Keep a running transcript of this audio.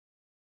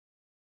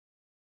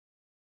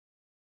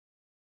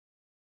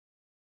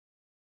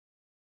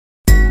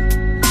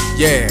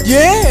Yeah.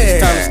 Yeah.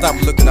 It's time to stop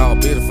looking all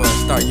beautiful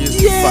and start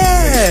using the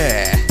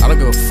fucking. I don't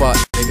give a fuck,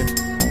 nigga.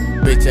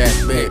 Bitch ass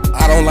bitch.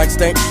 I don't like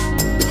stank.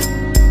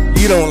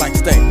 You don't like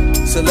stank.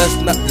 So let's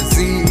not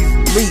disease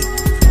me.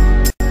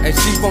 And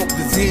she won't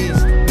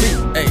disease me.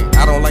 Hey,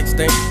 I don't like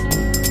stank.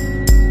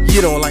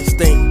 You don't like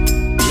stank.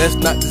 Let's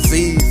not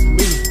disease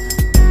me.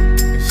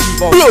 And she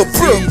won't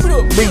disease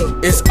me.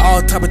 It's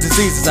all type of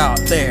diseases out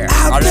there.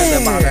 I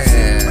read about that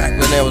shit back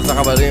when they was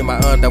talking about in my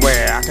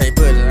underwear. I can't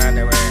put it in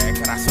underwear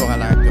cause I smell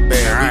like a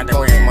bear. We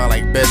both smell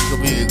like best cause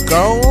we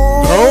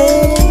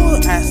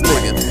grown ass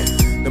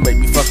niggas. They make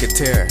me fucking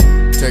tear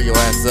your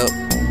ass up.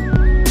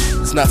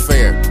 It's not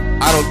fair.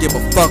 I don't give a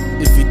fuck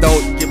if you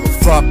don't give a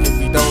fuck, if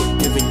you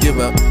don't even give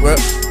a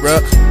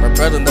my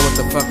brother know what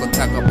the fuck I'm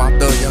talking about,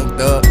 the young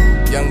thug,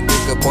 young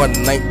nigga born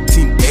in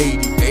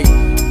 1988.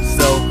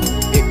 So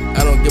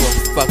I don't give a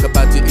fuck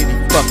about you any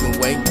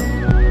fucking way.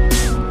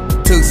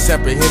 Two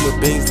separate human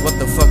beings, what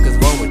the fuck is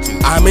wrong with you?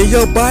 I'm in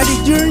your body,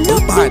 you're in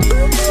your body.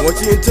 I want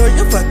you to enjoy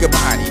your fucking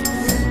body.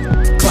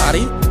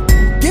 Claudia,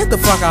 get the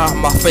fuck out of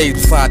my face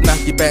before I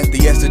knock you back to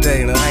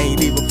yesterday. And I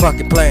ain't even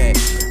fucking playing.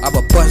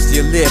 I'ma bust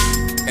your lip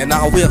and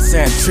I will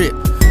sand trip.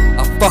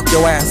 I'll fuck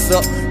your ass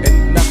up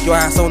and knock your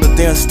ass on the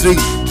damn street.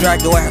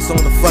 Drag your ass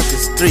on the fucking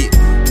street.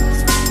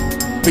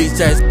 Beach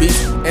ass beach.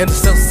 And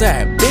it's so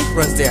sad. Big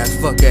rusty ass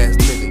fuck ass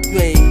nigga. You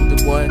ain't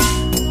the one,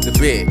 the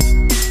bitch.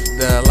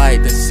 The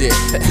like the shit.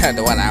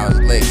 The one I was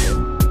licking.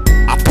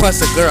 I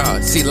punched a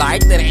girl. She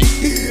liked it.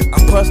 I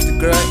punched the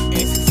girl and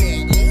she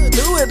said, you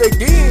do it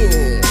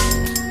again.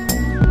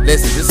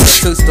 Listen, this is a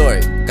true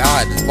story.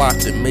 God is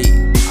watching me.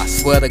 I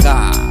swear to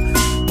God.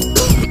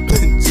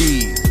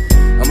 Jeez.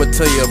 I'ma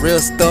tell you a real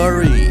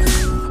story.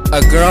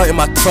 A girl in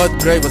my 12th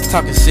grade was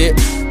talking shit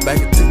back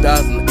in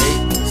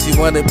 2008. She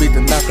wanted me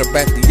to knock her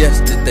back to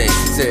yesterday.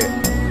 She said,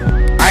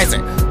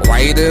 Isaac, why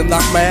you didn't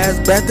knock my ass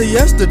back to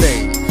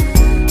yesterday?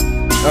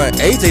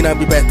 AJ knocked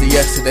me back to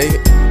yesterday.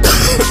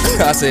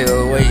 I said,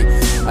 oh wait.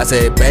 I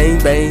said, bang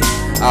bang.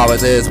 I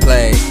was just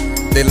playing.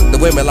 The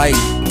women like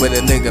when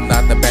a nigga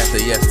knocked them back to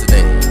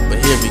yesterday.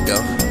 But here we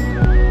go.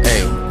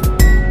 Hey,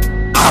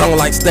 I don't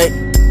like stank.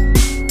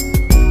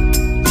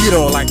 You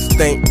don't like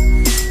stank.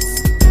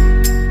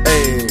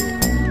 Hey,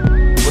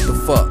 what the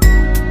fuck?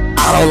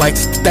 I don't like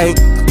stank.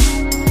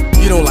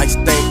 You don't like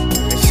stank.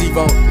 And she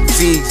won't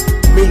disease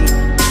me.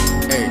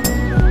 Hey,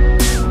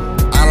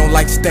 I don't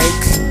like stank.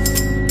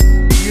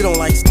 You don't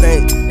like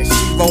stank. And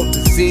she won't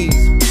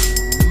disease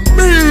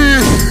me.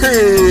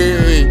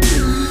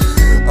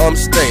 I'm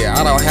straight.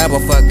 I don't have a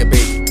fucking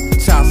baby.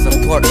 Child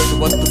support. So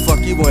what the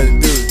fuck you wanna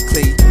do,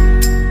 Clee?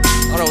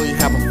 I don't even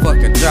have a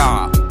fucking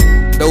job.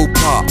 No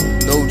pop,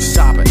 no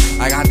shopping.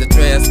 I got the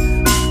dress.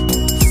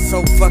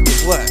 So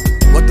fucking what?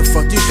 What the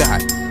fuck you got?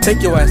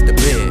 Take your ass to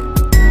bed.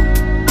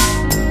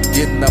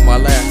 Getting on my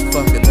last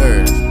fucking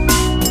nerves.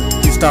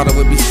 You started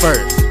with me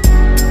first.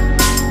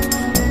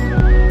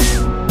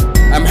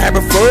 I'm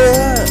having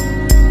fun,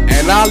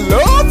 and I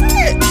love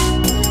it.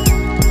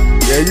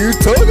 Yeah, you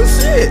talking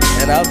shit,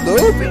 and I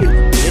love it,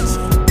 bitch.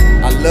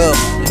 I love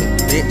it,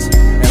 bitch.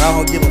 And I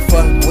don't give a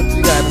fuck what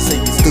you gotta say,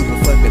 you stupid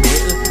fucking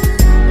bitch.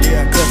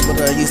 Yeah, I cuss,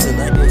 but I used to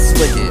not get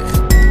slick.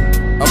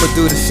 I'ma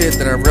do the shit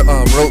that I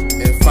wrote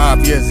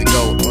 5 years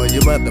ago on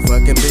your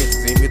motherfucking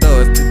bitch. Even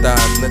though it's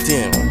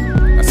 2010.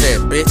 I said,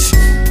 bitch,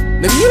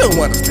 nigga, you don't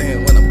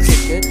understand when I'm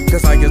kicking.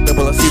 Cause I guess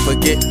double C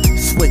forget,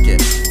 swicking.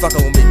 Fuck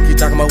on me, keep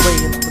talking my way,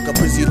 and I fuck up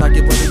pussy like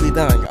it wanna be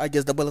done. I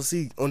guess double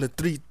C on the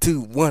 3,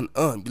 2, 1,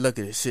 you look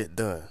at this shit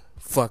done.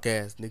 Fuck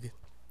ass nigga.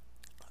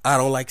 I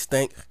don't like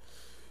stank.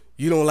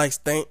 You don't like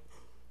stank.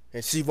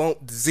 And she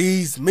won't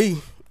disease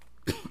me.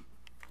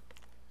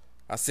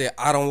 I said,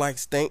 I don't like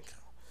stank.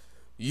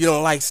 You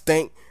don't like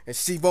stank. And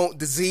she won't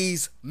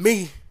disease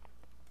me.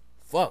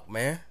 Fuck,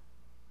 man.